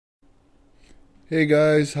Hey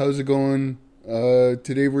guys, how's it going?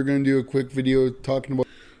 Today we're going to do a quick video talking about...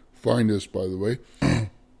 Find us, by the way.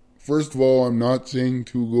 First of all, I'm not saying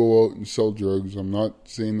to go out and sell drugs. I'm not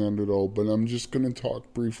saying that at all. But I'm just going to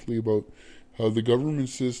talk briefly about how the government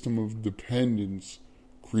system of dependence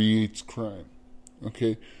creates crime.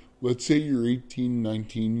 Okay? Let's say you're 18,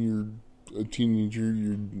 19, you're a teenager,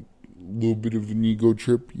 you're a little bit of an ego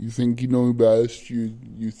trip. You think you know best. You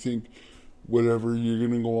think... whatever, you're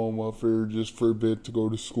gonna go on welfare just for a bit to go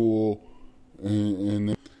to school,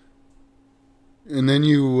 and then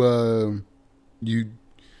you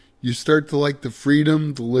start to like the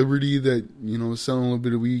freedom, the liberty that selling a little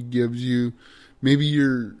bit of weed gives you. Maybe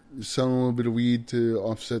you're selling a little bit of weed to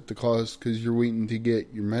offset the cost because you're waiting to get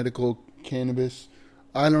your medical cannabis.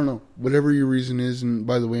 I don't know, whatever your reason is. And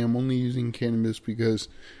by the way, I'm only using cannabis because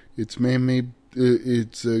it's man-made.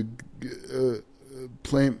 It's a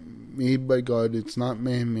plant made by God. It's not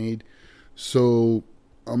man-made. So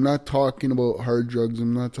I'm not talking about hard drugs.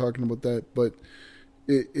 I'm not talking about that. But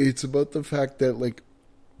it's about the fact that, like,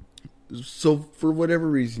 so for whatever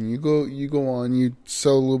reason, you go on, you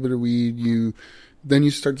sell a little bit of weed, then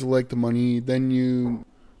you start to like the money, then you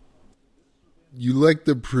like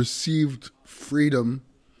the perceived freedom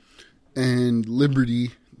and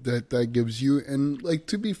liberty that gives you. And, like,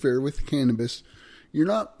 to be fair, with cannabis, you're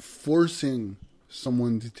not forcing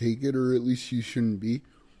someone to take it, or at least you shouldn't be.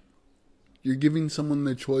 You're giving someone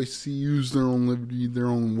the choice to use their own liberty, their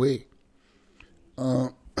own way.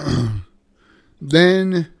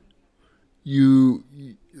 Then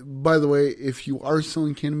by the way, if you are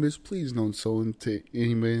selling cannabis, please don't sell it to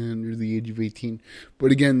anybody under the age of 18.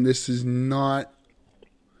 But again, this is not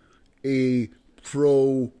a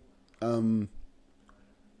pro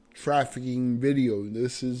trafficking video.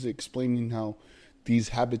 This is explaining how these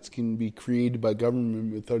habits can be created by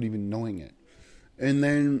government without even knowing it. And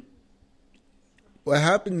then what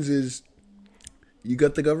happens is you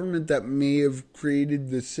got the government that may have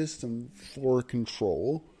created the system for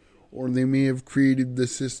control, or they may have created the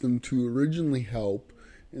system to originally help,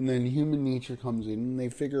 and then human nature comes in and they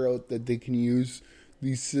figure out that they can use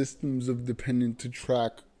these systems of dependence to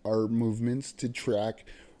track our movements, to track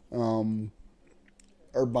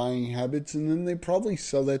our buying habits, and then they probably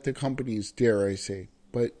sell that to companies, dare I say.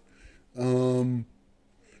 But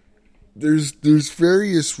there's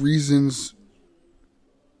various reasons.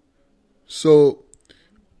 So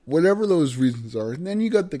whatever those reasons are, and then you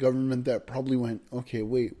got the government that probably went, okay,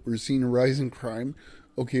 wait, we're seeing a rise in crime.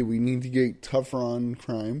 Okay, we need to get tougher on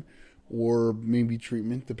crime, or maybe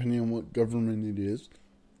treatment, depending on what government it is.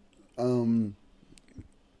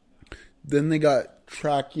 Then they got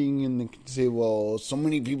tracking, and they can say, well, so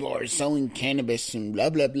many people are selling cannabis and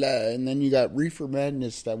blah, blah, blah. And then you got reefer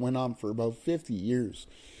madness that went on for about 50 years.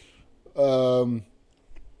 But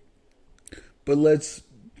let's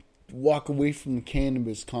walk away from the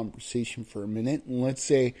cannabis conversation for a minute. And let's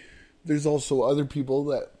say there's also other people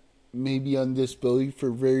that may be on disability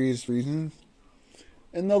for various reasons,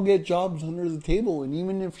 and they'll get jobs under the table. And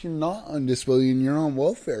even if you're not on disability and you're on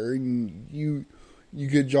welfare and you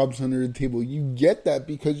get jobs under the table, you get that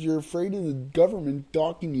because you're afraid of the government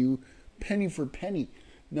docking you penny for penny.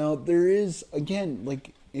 Now, there is, again,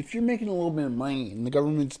 like, if you're making a little bit of money and the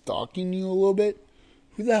government's docking you a little bit,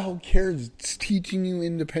 who the hell cares? It's teaching you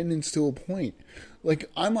independence to a point. Like,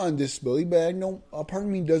 I'm on disability, but I know a part of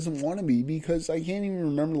me doesn't want to be, because I can't even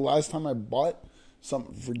remember the last time I bought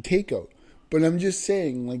something for takeout. But I'm just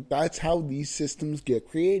saying, like, that's how these systems get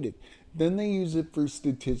created. Then they use it for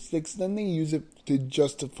statistics. Then they use it to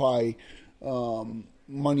justify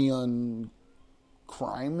money on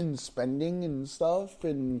crime and spending and stuff.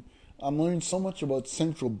 And I'm learning so much about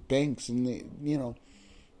central banks and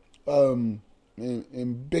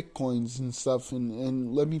and bitcoins and stuff.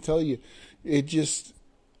 And let me tell you,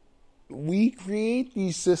 we create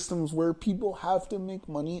these systems where people have to make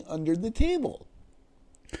money under the table,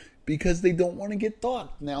 because they don't want to get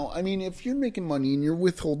docked. Now, I mean, if you're making money and you're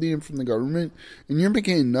withholding it from the government and you're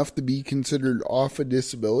making enough to be considered off a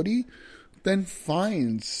disability, then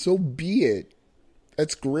fine, so be it.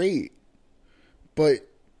 That's great. But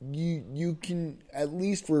you can at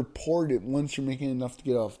least report it once you're making enough to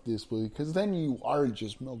get off disability, because then you are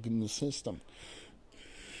just milking the system.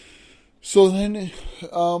 So then,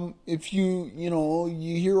 if you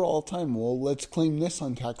hear all the time, well, let's claim this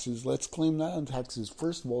on taxes, let's claim that on taxes.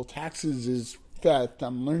 First of all, taxes is theft.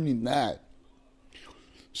 I'm learning that.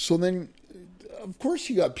 So then, of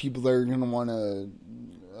course, you got people that are going to want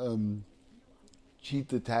to cheat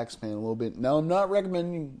the tax man a little bit. Now, I'm not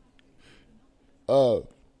recommending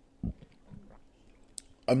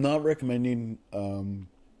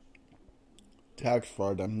tax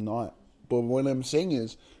fraud. I'm not. But what I'm saying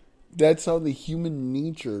is, that's how the human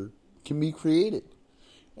nature can be created.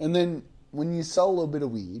 And then when you sell a little bit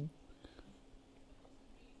of weed,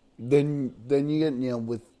 then you get nailed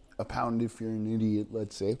with a pound if you're an idiot,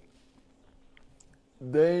 let's say.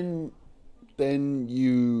 Then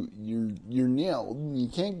you're nailed and you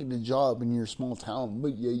can't get a job in your small town,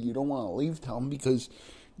 but you don't want to leave town because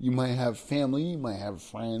you might have family, you might have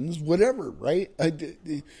friends, whatever, right?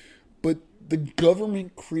 But the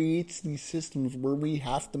government creates these systems where we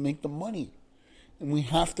have to make the money. And we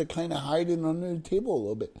have to kind of hide it under the table a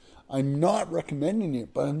little bit. I'm not recommending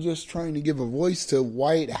it, but I'm just trying to give a voice to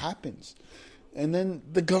why it happens. And then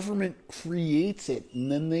the government creates it.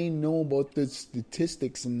 And then they know about the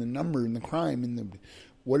statistics and the number and the crime and the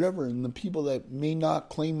whatever. And the people that may not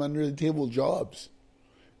claim under the table jobs.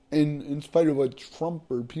 And in spite of what Trump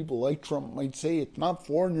or people like Trump might say, it's not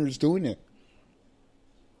foreigners doing it.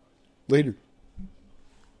 Later.